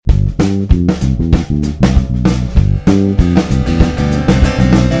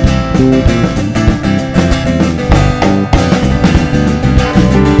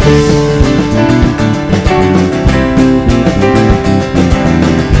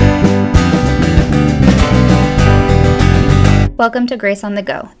Welcome to Grace on the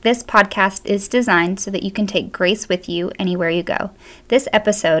Go. This podcast is designed so that you can take grace with you anywhere you go. This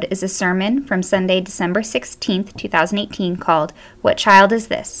episode is a sermon from Sunday, December 16th, 2018, called What Child Is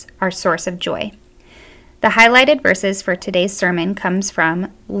This? Our Source of Joy. The highlighted verses for today's sermon comes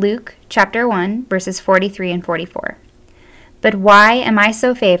from Luke chapter 1, verses 43 and 44. But why am I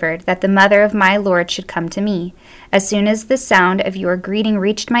so favored that the mother of my Lord should come to me? As soon as the sound of your greeting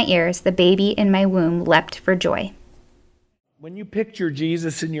reached my ears, the baby in my womb leapt for joy. When you picture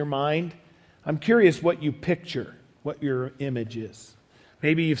Jesus in your mind, I'm curious what you picture, what your image is.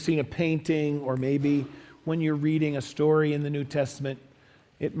 Maybe you've seen a painting, or maybe when you're reading a story in the New Testament,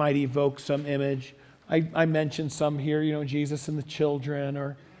 it might evoke some image. I mentioned some here, Jesus and the children,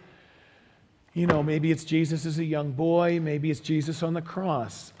 or, maybe it's Jesus as a young boy, maybe it's Jesus on the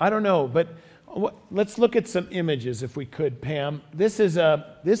cross. I don't know, but let's look at some images if we could, Pam. This is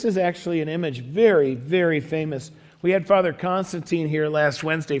actually an image, very, very famous. We had Father Constantine here last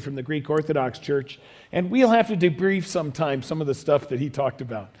Wednesday from the Greek Orthodox Church, and we'll have to debrief sometime some of the stuff that he talked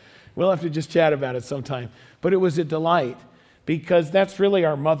about. We'll have to just chat about it sometime. But it was a delight, because that's really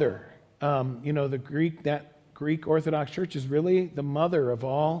our mother. That Greek Orthodox Church is really the mother of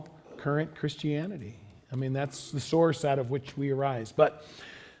all current Christianity. I mean, that's the source out of which we arise. But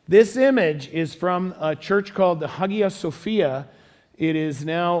this image is from a church called the Hagia Sophia. It is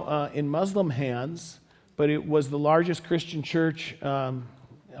now in Muslim hands, but it was the largest Christian church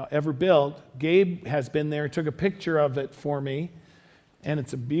ever built. Gabe has been there, took a picture of it for me, and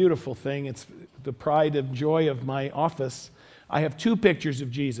it's a beautiful thing. It's the pride and joy of my office. I have two pictures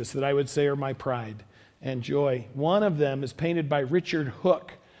of Jesus that I would say are my pride and joy. One of them is painted by Richard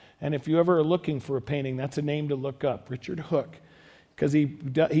Hook, and if you ever are looking for a painting, that's a name to look up, Richard Hook, because he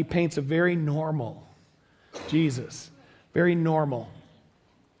paints a very normal Jesus, very normal.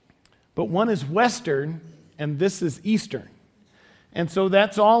 But one is Western, and this is Eastern. And so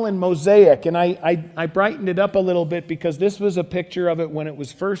that's all in mosaic. And I brightened it up a little bit because this was a picture of it when it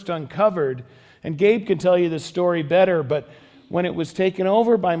was first uncovered. And Gabe can tell you the story better, but when it was taken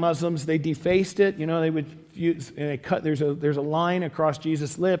over by Muslims, they defaced it. They would use, there's a line across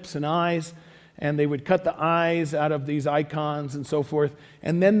Jesus' lips and eyes, and they would cut the eyes out of these icons and so forth,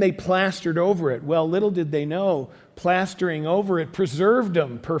 and then they plastered over it. Well, little did they know, plastering over it preserved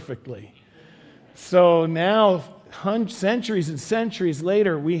them perfectly. So now, centuries and centuries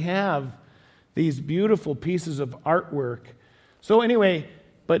later, we have these beautiful pieces of artwork. So anyway,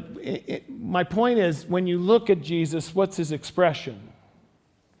 but my point is, when you look at Jesus, what's his expression?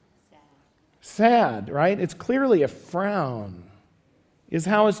 Sad, right? It's clearly a frown, is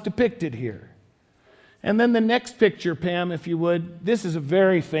how it's depicted here. And then the next picture, Pam, if you would. This is a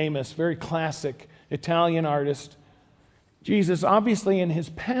very famous, very classic Italian artist. Jesus, obviously in his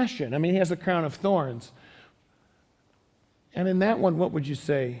passion. I mean, he has a crown of thorns. And in that one, what would you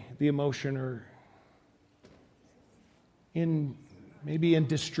say the emotion, or maybe in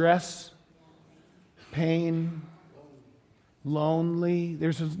distress, pain, lonely?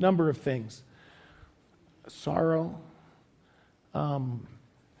 There's a number of things. Sorrow.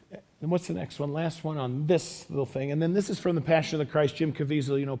 And what's the next one? Last one on this little thing. And then this is from The Passion of the Christ. Jim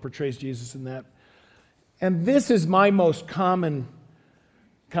Caviezel, portrays Jesus in that. And this is my most common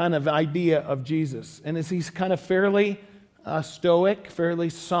kind of idea of Jesus. And he's kind of fairly stoic, fairly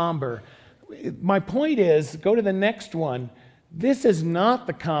somber. My point is, go to the next one. This is not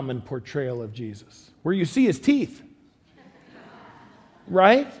the common portrayal of Jesus, where you see his teeth.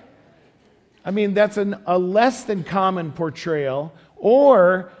 Right? I mean, that's a less than common portrayal.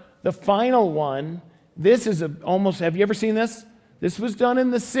 Or the final one, this is almost, have you ever seen this? This was done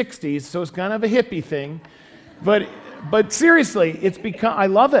in the 60s, so it's kind of a hippie thing. But seriously, it's become, I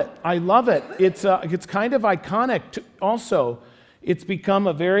love it. It's kind of iconic also. It's become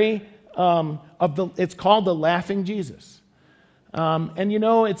a very, it's called the Laughing Jesus. And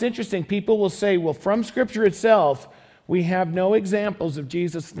it's interesting. People will say, well, from Scripture itself, we have no examples of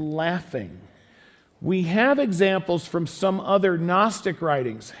Jesus laughing. We have examples from some other Gnostic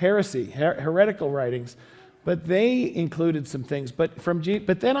writings, heretical writings, but they included some things. But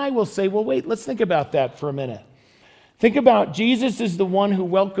then I will say, well, wait, let's think about that for a minute. Think about Jesus is the one who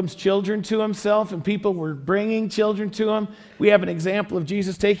welcomes children to himself, and people were bringing children to him. We have an example of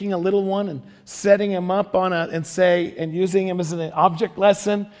Jesus taking a little one and setting him up and using him as an object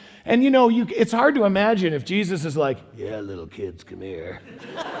lesson. And it's hard to imagine if Jesus is like, yeah, little kids, come here.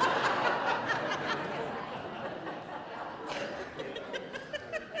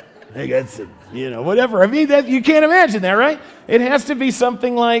 I got some, whatever. I mean, that you can't imagine that, right? It has to be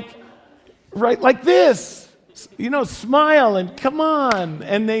something like this. Smile and come on.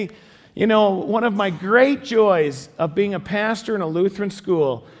 And they, You know, one of my great joys of being a pastor in a Lutheran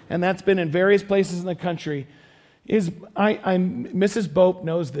school, and that's been in various places in the country, is Mrs. Bope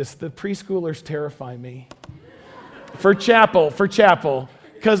knows this. The preschoolers terrify me. For chapel,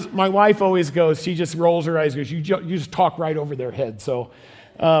 because my wife always goes, she just rolls her eyes, goes, you just talk right over their head. So,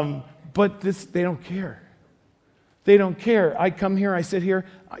 but they don't care. They don't care. I come here, I sit here,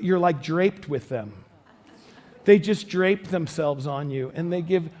 you're like draped with them. They just drape themselves on you, and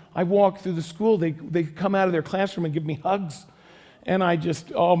I walk through the school, they come out of their classroom and give me hugs, and I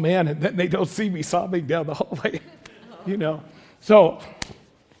just, oh man, and then they don't see me sobbing down the hallway, you know. So,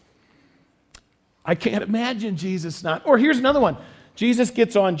 I can't imagine Jesus not, or here's another one. Jesus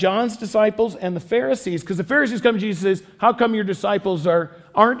gets on John's disciples and the Pharisees, because the Pharisees come to Jesus and says, how come your disciples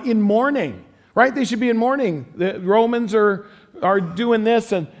aren't in mourning, right? They should be in mourning. The Romans are doing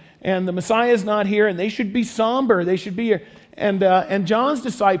this, and the Messiah's not here, and they should be somber. They should be here. And John's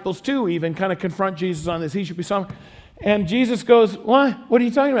disciples, too, even kind of confront Jesus on this. He should be somber. And Jesus goes, what? What are you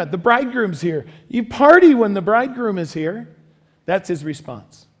talking about? The bridegroom's here. You party when the bridegroom is here. That's his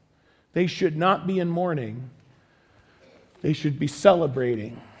response. They should not be in mourning. They should be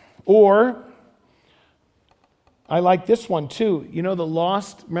celebrating. Or, I like this one, too. You know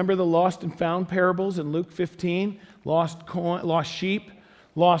remember the lost and found parables in Luke 15? Lost sheep,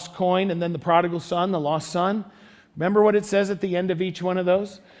 lost coin, and then the prodigal son, the lost son. Remember what it says at the end of each one of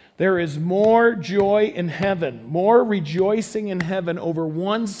those? There is more joy in heaven, more rejoicing in heaven over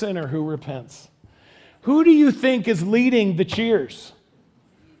one sinner who repents. Who do you think is leading the cheers?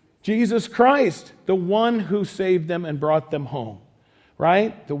 Jesus Christ, the one who saved them and brought them home.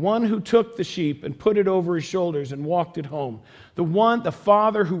 Right? The one who took the sheep and put it over his shoulders and walked it home. The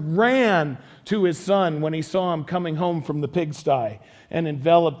father who ran to his son when he saw him coming home from the pigsty and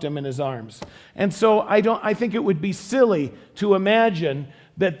enveloped him in his arms. And so I think it would be silly to imagine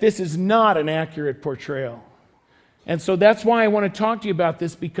that this is not an accurate portrayal. And so that's why I want to talk to you about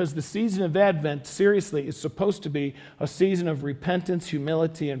this, because the season of Advent, seriously, is supposed to be a season of repentance,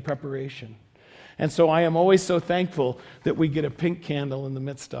 humility, and preparation. And so I am always so thankful that we get a pink candle in the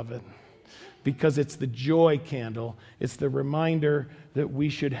midst of it, because it's the joy candle. It's the reminder that we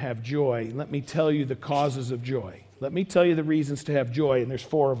should have joy. Let me tell you the causes of joy. Let me tell you the reasons to have joy, and there's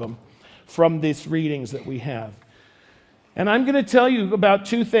 4 of them from these readings that we have. And I'm going to tell you about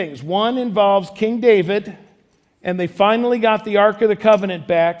 2 things. One involves King David, and they finally got the Ark of the Covenant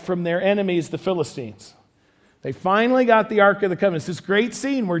back from their enemies, the Philistines. They finally got the Ark of the Covenant. It's this great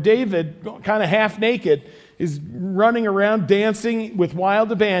scene where David, kind of half naked, is running around dancing with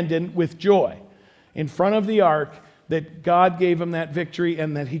wild abandon with joy in front of the Ark, that God gave him that victory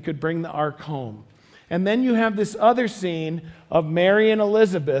and that he could bring the Ark home. And then you have this other scene of Mary and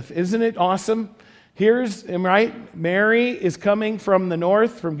Elizabeth. Isn't it awesome? Right? Mary is coming from the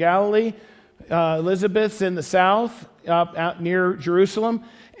north, from Galilee. Elizabeth's in the south, out near Jerusalem,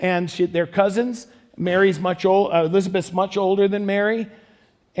 and they're cousins. Elizabeth's much older than Mary,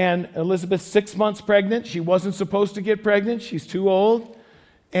 and Elizabeth's 6 months pregnant. She wasn't supposed to get pregnant. She's too old.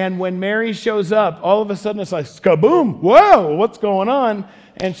 And when Mary shows up, all of a sudden it's like, skaboom, whoa, what's going on?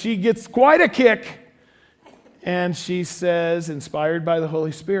 And she gets quite a kick. And she says, inspired by the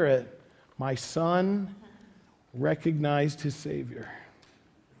Holy Spirit, my son recognized his Savior.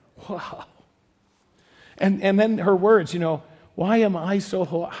 Wow. And then her words, why am I so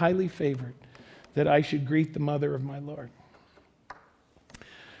highly favored that I should greet the mother of my Lord?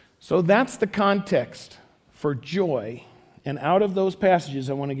 So that's the context for joy. And out of those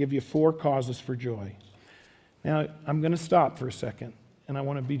passages, I want to give you 4 causes for joy. Now, I'm going to stop for a second, and I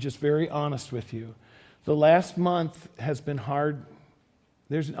want to be just very honest with you. The last month has been hard.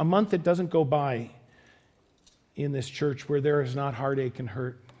 There's a month that doesn't go by in this church where there is not heartache and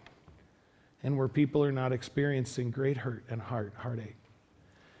hurt, and where people are not experiencing great hurt and heartache.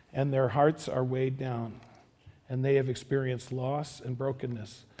 And their hearts are weighed down, and they have experienced loss and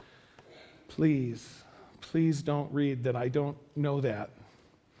brokenness. Please don't read that I don't know that,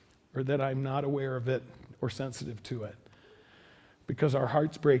 or that I'm not aware of it or sensitive to it, because our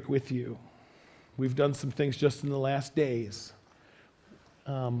hearts break with you. We've done some things just in the last days.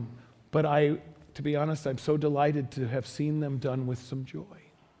 But to be honest, I'm so delighted to have seen them done with some joy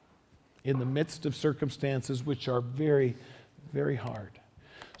in the midst of circumstances which are very, very hard.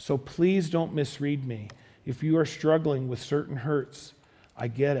 So please don't misread me. If you are struggling with certain hurts, I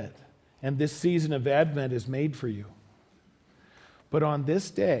get it. And this season of Advent is made for you. But on this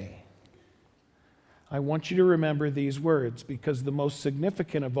day, I want you to remember these words, because the most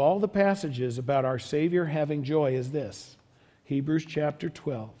significant of all the passages about our Savior having joy is this. Hebrews chapter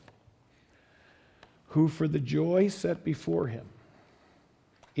 12. Who for the joy set before him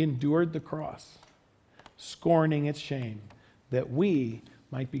endured the cross, scorning its shame, that we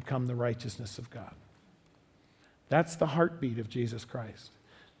might become the righteousness of God. That's the heartbeat of Jesus Christ.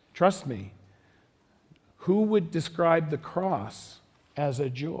 Trust me, who would describe the cross as a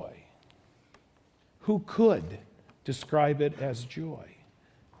joy? Who could describe it as joy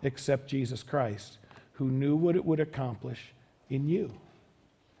except Jesus Christ, who knew what it would accomplish in you?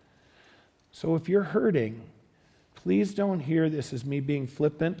 So if you're hurting, please don't hear this as me being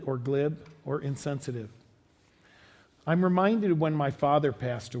flippant or glib or insensitive. I'm reminded when my father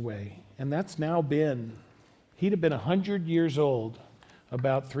passed away, and that's now he'd have been 100 years old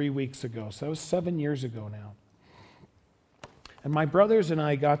about 3 weeks ago. So that was 7 years ago now. And my brothers and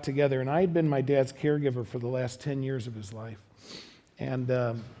I got together, and I had been my dad's caregiver for the last 10 years of his life.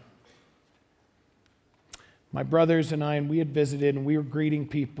 And my brothers and I, and we had visited, and we were greeting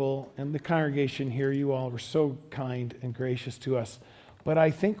people, and the congregation here, you all were so kind and gracious to us. But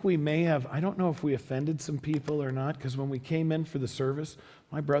I think we may have, I don't know if we offended some people or not, because when we came in for the service,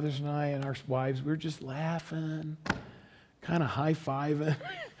 my brothers and I and our wives, we were just laughing, kind of high-fiving.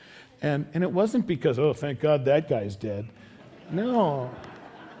 And it wasn't because, oh, thank God that guy's dead. No,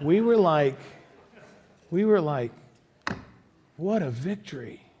 we were like, what a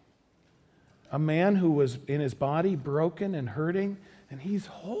victory. A man who was in his body broken and hurting, and he's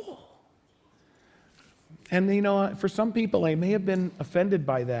whole. And for some people, I may have been offended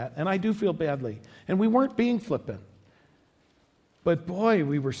by that, and I do feel badly. And we weren't being flippant. But boy,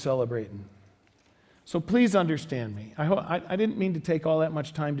 we were celebrating. So please understand me. I didn't mean to take all that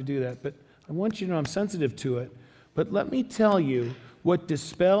much time to do that, but I want you to know I'm sensitive to it. But let me tell you, what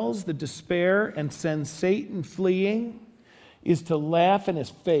dispels the despair and sends Satan fleeing is to laugh in his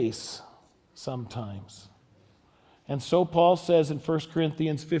face sometimes. And so Paul says in 1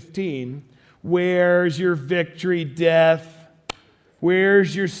 Corinthians 15, where's your victory, death?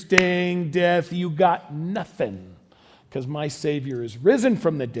 Where's your sting, death? You got nothing, because my Savior is risen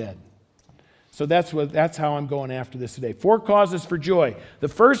from the dead. So that's how I'm going after this today. 4 causes for joy. The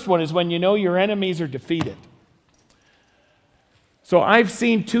first one is when you know your enemies are defeated. So I've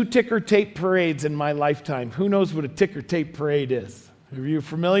seen 2 ticker tape parades in my lifetime. Who knows what a ticker tape parade is? Are you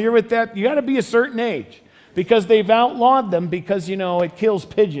familiar with that? You got to be a certain age, because they've outlawed them because, it kills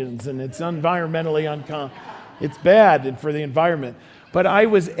pigeons and it's environmentally it's bad for the environment. But I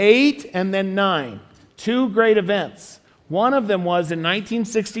was 8 and then 9. 2 great events. One of them was in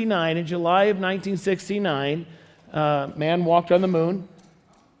 1969, in July of 1969, man walked on the moon.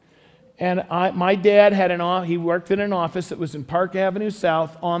 And my dad he worked in an office that was in Park Avenue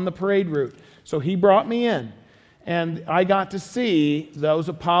South on the parade route. So he brought me in. And I got to see those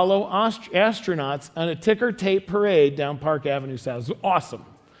Apollo astronauts on a ticker tape parade down Park Avenue South. It was awesome.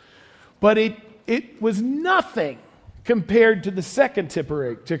 But it was nothing compared to the second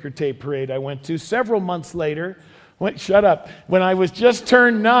ticker tape parade I went to several months later. Shut up. When I just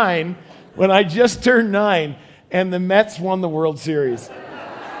turned 9, and the Mets won the World Series.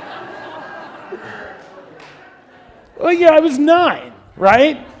 Well, yeah, I was 9,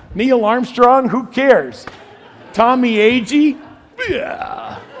 right? Neil Armstrong, who cares? Tommy Agee?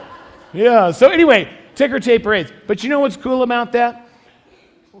 Yeah. So anyway, ticker tape parades. But you know what's cool about that?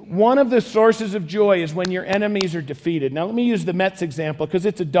 One of the sources of joy is when your enemies are defeated. Now let me use the Mets example because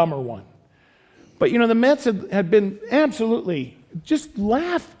it's a dumber one. But the Mets had been absolutely just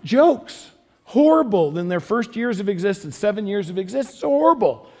jokes. Horrible in their first years of existence, 7 years of existence.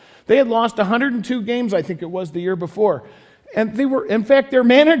 Horrible. They had lost 102 games, I think it was, the year before. And in fact, their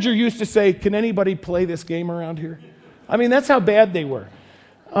manager used to say, can anybody play this game around here? I mean, that's how bad they were.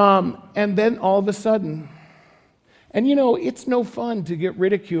 And then all of a sudden, and it's no fun to get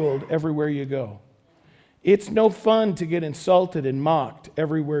ridiculed everywhere you go. It's no fun to get insulted and mocked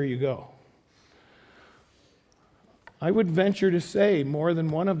everywhere you go. I would venture to say more than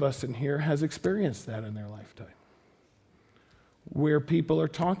one of us in here has experienced that in their lifetime, where people are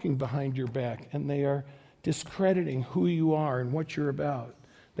talking behind your back and they are discrediting who you are and what you're about.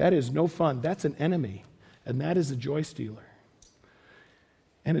 That is no fun. That's an enemy, and that is a joy stealer.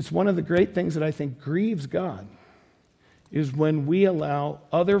 And it's one of the great things that I think grieves God is when we allow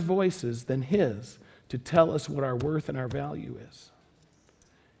other voices than His to tell us what our worth and our value is,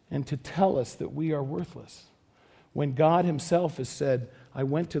 and to tell us that we are worthless. When God Himself has said, I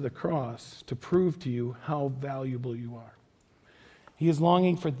went to the cross to prove to you how valuable you are. He is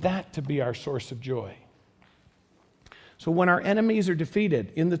longing for that to be our source of joy. So when our enemies are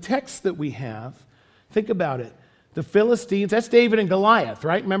defeated, in the text that we have, think about it. The Philistines, that's David and Goliath,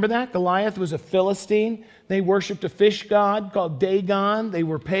 right? Remember that? Goliath was a Philistine. They worshipped a fish god called Dagon. They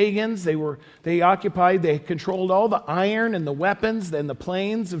were pagans. They controlled all the iron and the weapons and the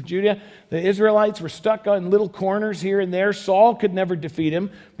plains of Judah. The Israelites were stuck in little corners here and there. Saul could never defeat him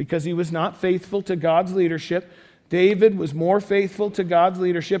because he was not faithful to God's leadership. David was more faithful to God's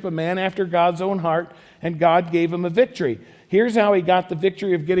leadership, a man after God's own heart, and God gave him a victory. Here's how he got the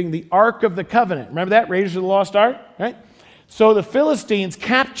victory of getting the Ark of the Covenant. Remember that? Raiders of the Lost Ark, right? So the Philistines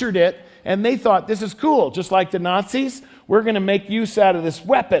captured it, and they thought, this is cool. Just like the Nazis, we're going to make use out of this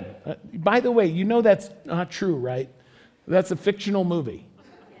weapon. By the way, you know that's not true, right? That's a fictional movie.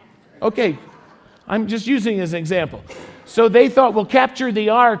 Okay, I'm just using it as an example. So they thought, we'll capture the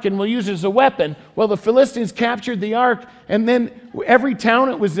ark and we'll use it as a weapon. Well, the Philistines captured the ark, and then every town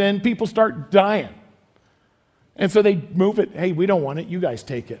it was in, people start dying. And so they move it. Hey, we don't want it. You guys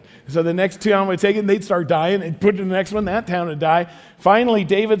take it. So the next town would take it, and they'd start dying. And put it in the next one. That town would die. Finally,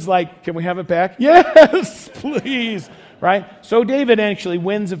 David's like, can we have it back? Yes, please. Right? So David actually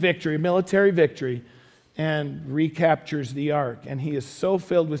wins a victory, a military victory, and recaptures the ark. And he is so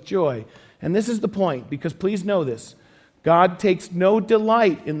filled with joy. And this is the point, because please know this. God takes no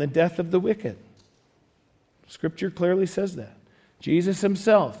delight in the death of the wicked. Scripture clearly says that. Jesus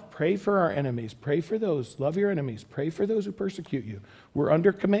himself, pray for our enemies, pray for those, love your enemies, pray for those who persecute you. We're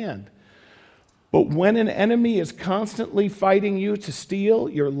under command. But when an enemy is constantly fighting you to steal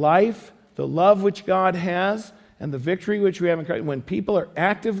your life, the love which God has, and the victory which we have in Christ, when people are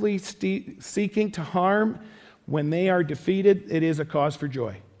actively seeking to harm, when they are defeated, it is a cause for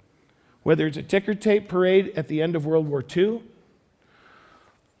joy. Whether it's a ticker tape parade at the end of World War II,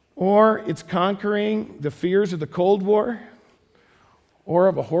 or it's conquering the fears of the Cold War, or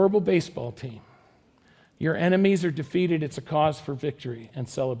of a horrible baseball team. Your enemies are defeated. It's a cause for victory and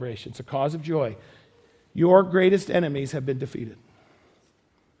celebration. It's a cause of joy. Your greatest enemies have been defeated.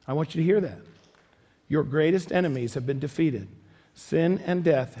 I want you to hear that. Your greatest enemies have been defeated. Sin and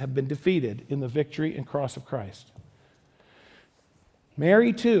death have been defeated in the victory and cross of Christ.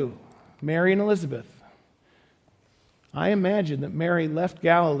 Mary too, Mary and Elizabeth. I imagine that Mary left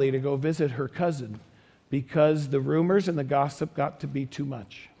Galilee to go visit her cousin because the rumors and the gossip got to be too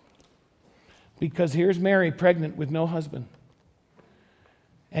much. Because here's Mary pregnant with no husband.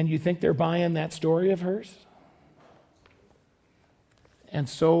 And you think they're buying that story of hers? And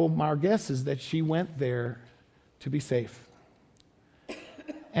so our guess is that she went there to be safe.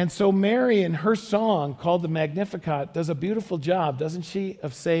 And so Mary, in her song called the Magnificat, does a beautiful job, doesn't she,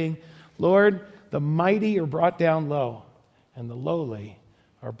 of saying, Lord, the mighty are brought down low, and the lowly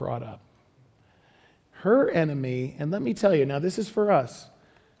are brought up. Her enemy, and let me tell you, now this is for us,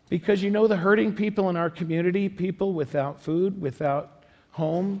 because you know the hurting people in our community, people without food, without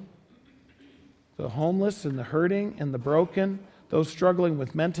home, the homeless and the hurting and the broken, those struggling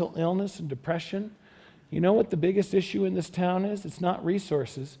with mental illness and depression. You know what the biggest issue in this town is? It's not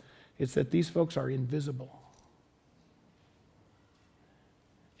resources, it's that these folks are invisible.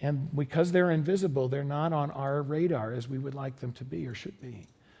 And because they're invisible, they're not on our radar as we would like them to be or should be.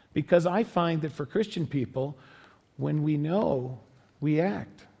 Because I find that for Christian people, when we know, we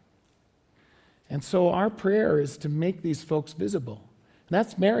act. And so our prayer is to make these folks visible. And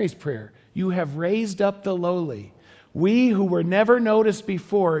that's Mary's prayer. You have raised up the lowly. We who were never noticed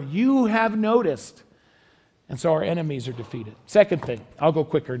before, you have noticed. And so our enemies are defeated. Second thing, I'll go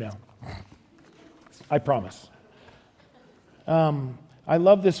quicker now. I promise. I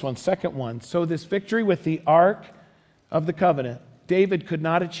love this one, second one. So this victory with the Ark of the Covenant, David could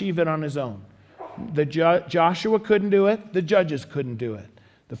not achieve it on his own. Joshua couldn't do it. The judges couldn't do it.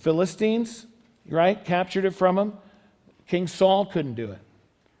 The Philistines, right, captured it from him. King Saul couldn't do it.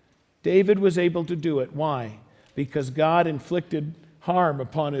 David was able to do it. Why? Because God inflicted harm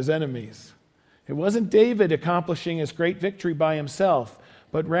upon his enemies. It wasn't David accomplishing his great victory by himself,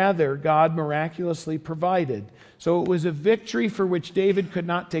 but rather God miraculously provided. So it was a victory for which David could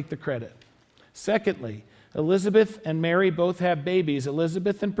not take the credit. Secondly, Elizabeth and Mary both have babies.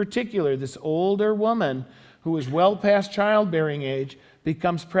 Elizabeth in particular, this older woman who is well past childbearing age,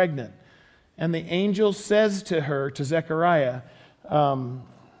 becomes pregnant. And the angel says to her, to Zechariah,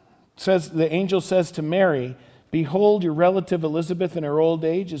 the angel says to Mary, behold, your relative Elizabeth in her old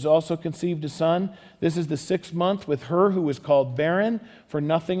age has also conceived a son. This is the 6th month with her who is called barren, for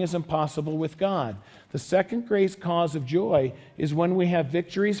nothing is impossible with God. The second great cause of joy is when we have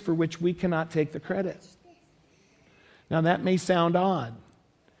victories for which we cannot take the credit. Now that may sound odd.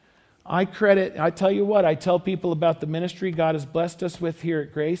 I tell you what, I tell people about the ministry God has blessed us with here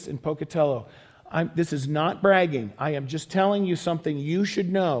at Grace in Pocatello. This is not bragging. I am just telling you something you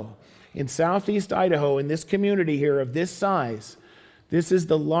should know. in southeast Idaho, in this community here of this size, this is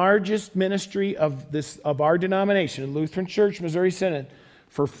the largest ministry of our denomination, Lutheran Church, Missouri Synod,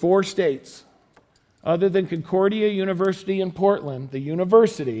 for 4 states. Other than Concordia University in Portland, the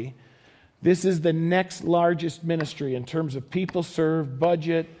university, this is the next largest ministry in terms of people served,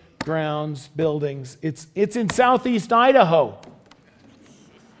 budget, grounds, buildings. It's in southeast Idaho.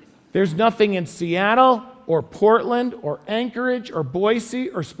 There's nothing in Seattle or Portland or Anchorage or Boise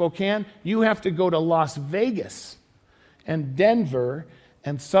or Spokane. You have to go to Las Vegas and Denver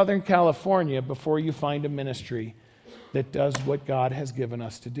and Southern California before you find a ministry that does what God has given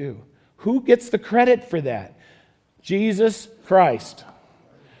us to do. Who gets the credit for that? Jesus Christ.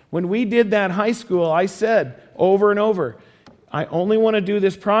 When we did that high school, I said over and over, I only want to do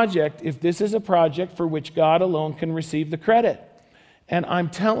this project if this is a project for which God alone can receive the credit. And I'm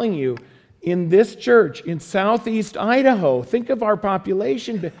telling you, in this church in southeast Idaho, think of our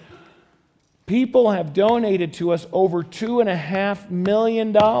population. People have donated to us over $2.5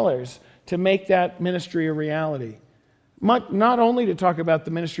 million to make that ministry a reality. Not only to talk about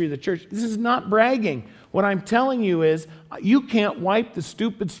the ministry of the church. This is not bragging. What I'm telling you is, you can't wipe the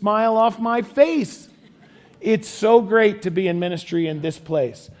stupid smile off my face. It's so great to be in ministry in this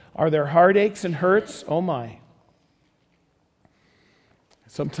place. Are there heartaches and hurts? Oh my.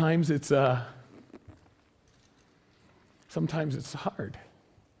 Sometimes it's hard.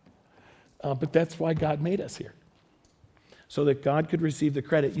 But that's why God made us here, so that God could receive the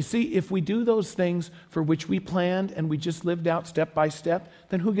credit. You see, if we do those things for which we planned and we just lived out step by step,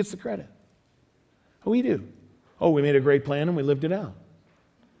 then who gets the credit? We do. Oh, we made a great plan and we lived it out.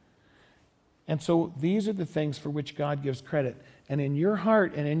 And so these are the things for which God gives credit. And in your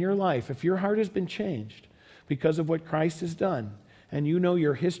heart and in your life, if your heart has been changed because of what Christ has done, and you know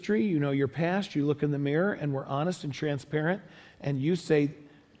your history, you know your past, you look in the mirror and we're honest and transparent, and you say,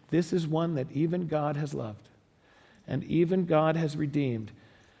 this is one that even God has loved and even God has redeemed.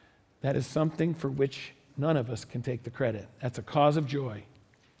 That is something for which none of us can take the credit. That's a cause of joy.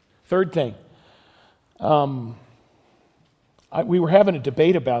 Third thing, we were having a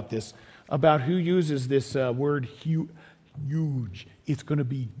debate about this, about who uses this word huge. It's going to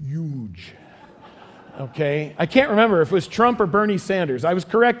be huge. Okay? I can't remember if it was Trump or Bernie Sanders. I was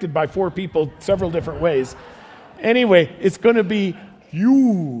corrected by 4 people several different ways. Anyway, it's going to be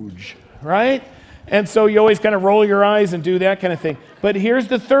huge, right? And so you always kind of roll your eyes and do that kind of thing. But here's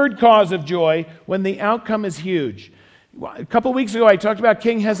the third cause of joy when the outcome is huge. A couple weeks ago, I talked about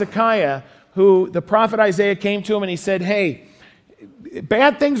King Hezekiah, who the prophet Isaiah came to him and he said, hey,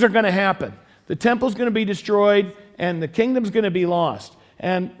 bad things are going to happen. The temple's going to be destroyed and the kingdom's going to be lost.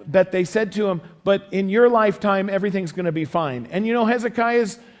 But they said to him, but in your lifetime, everything's going to be fine. And you know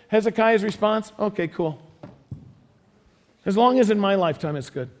Hezekiah's response? Okay, cool. As long as in my lifetime it's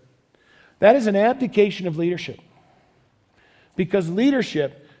good. That is an abdication of leadership. Because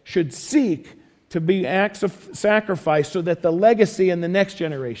leadership should seek to be acts of sacrifice so that the legacy in the next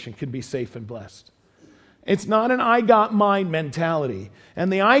generation can be safe and blessed. It's not an I got mine mentality.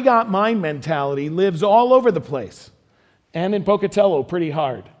 And the I got mine mentality lives all over the place. And in Pocatello, pretty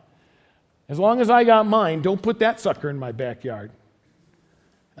hard. As long as I got mine, don't put that sucker in my backyard.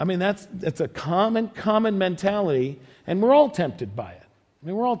 I mean, that's a common mentality, and we're all tempted by it.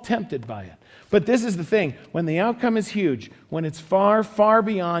 We're all tempted by it. But this is the thing. When the outcome is huge, when it's far, far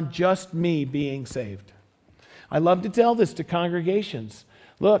beyond just me being saved. I love to tell this to congregations.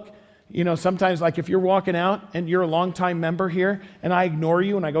 Look, you know, sometimes like if you're walking out and you're a longtime member here, and I ignore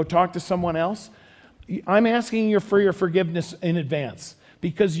you and I go talk to someone else, I'm asking you for your forgiveness in advance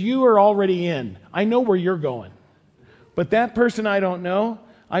because you are already in. I know where you're going. But that person I don't know,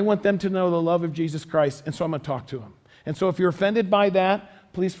 I want them to know the love of Jesus Christ, and so I'm going to talk to them. And so if you're offended by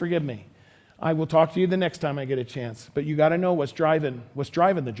that, please forgive me. I will talk to you the next time I get a chance. But you got to know what's driving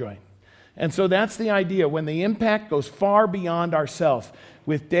the joint. And so that's the idea. When the impact goes far beyond ourselves.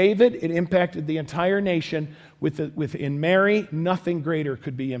 With David, it impacted the entire nation. In Mary, nothing greater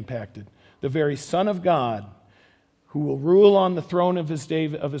could be impacted. The very Son of God, who will rule on the throne of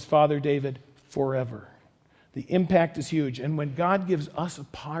his father David forever. The impact is huge. And when God gives us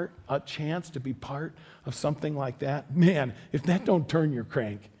a chance to be part of something like that, man, if that don't turn your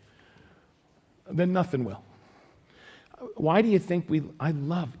crank, then nothing will. Why do you think I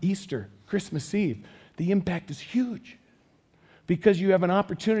love Easter, Christmas Eve? The impact is huge. Because you have an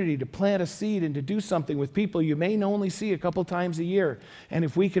opportunity to plant a seed and to do something with people you may only see a couple times a year. And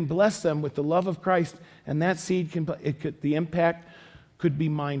if we can bless them with the love of Christ, and that seed the impact could be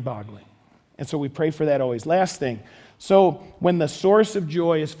mind-boggling. And so we pray for that always. Last thing. So when the source of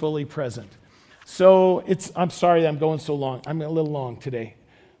joy is fully present. So I'm sorry that I'm going so long. I'm a little long today.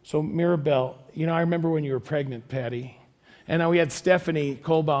 So Mirabelle, I remember when you were pregnant, Patty. And now we had Stephanie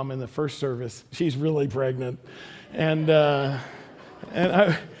Kohlbaum in the first service. She's really pregnant. And I,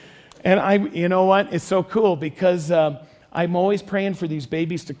 you know what? It's so cool because I'm always praying for these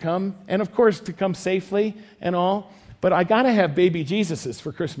babies to come, and of course to come safely and all. But I got to have baby Jesuses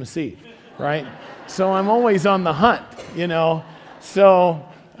for Christmas Eve, right? So I'm always on the hunt, So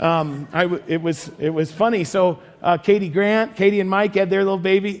it was funny. So Katie and Mike had their little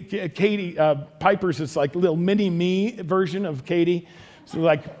baby. Katie Piper's is like a little mini me version of Katie. So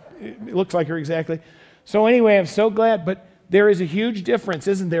it looks like her exactly. So anyway, I'm so glad. But there is a huge difference,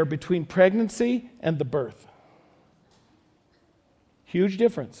 isn't there, between pregnancy and the birth? Huge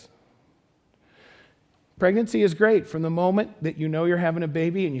difference. Pregnancy is great from the moment that you know you're having a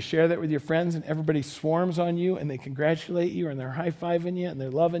baby and you share that with your friends and everybody swarms on you and they congratulate you and they're high-fiving you and they're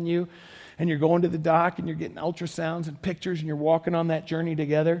loving you and you're going to the doc and you're getting ultrasounds and pictures and you're walking on that journey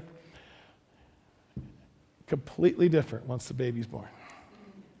together. Completely different once the baby's born.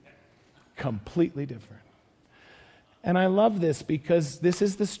 Completely different. And I love this because this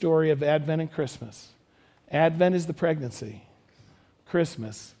is the story of Advent and Christmas. Advent is the pregnancy.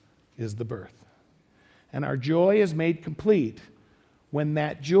 Christmas is the birth. And our joy is made complete when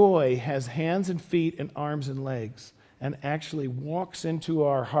that joy has hands and feet and arms and legs and actually walks into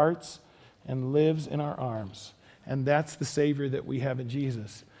our hearts and lives in our arms. And that's the Savior that we have in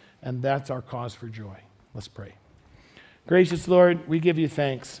Jesus. And that's our cause for joy. Let's pray. Gracious Lord, we give you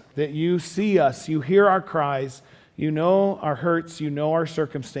thanks that you see us, you hear our cries, you know our hurts, you know our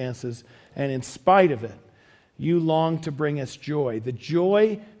circumstances, and in spite of it, you long to bring us joy, the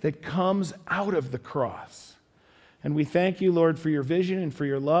joy that comes out of the cross. And we thank you, Lord, for your vision and for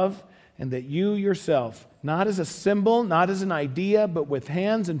your love, and that you yourself, not as a symbol, not as an idea, but with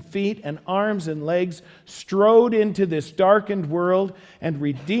hands and feet and arms and legs, strode into this darkened world and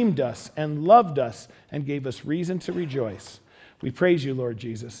redeemed us and loved us and gave us reason to rejoice. We praise you, Lord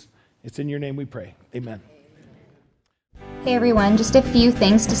Jesus. It's in your name we pray. Amen. Hey everyone, just a few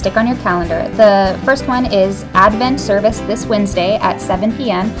things to stick on your calendar. The first one is Advent service this Wednesday at 7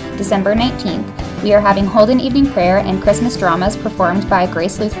 p.m., December 19th. We are having Holden Evening Prayer and Christmas dramas performed by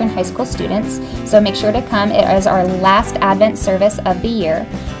Grace Lutheran High School students, so make sure to come. It is our last Advent service of the year.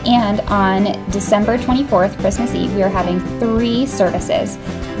 And on December 24th, Christmas Eve, we are having 3 services,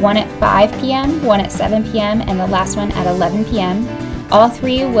 one at 5 p.m., one at 7 p.m., and the last one at 11 p.m. All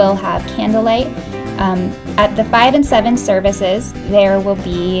 3 will have candlelight. At the 5 and 7 services, there will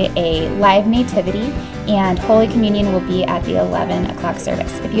be a live nativity, and Holy Communion will be at the 11 o'clock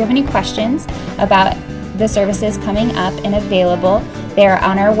service. If you have any questions about the services coming up and available, they are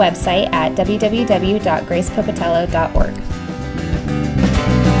on our website at www.gracepocatello.org.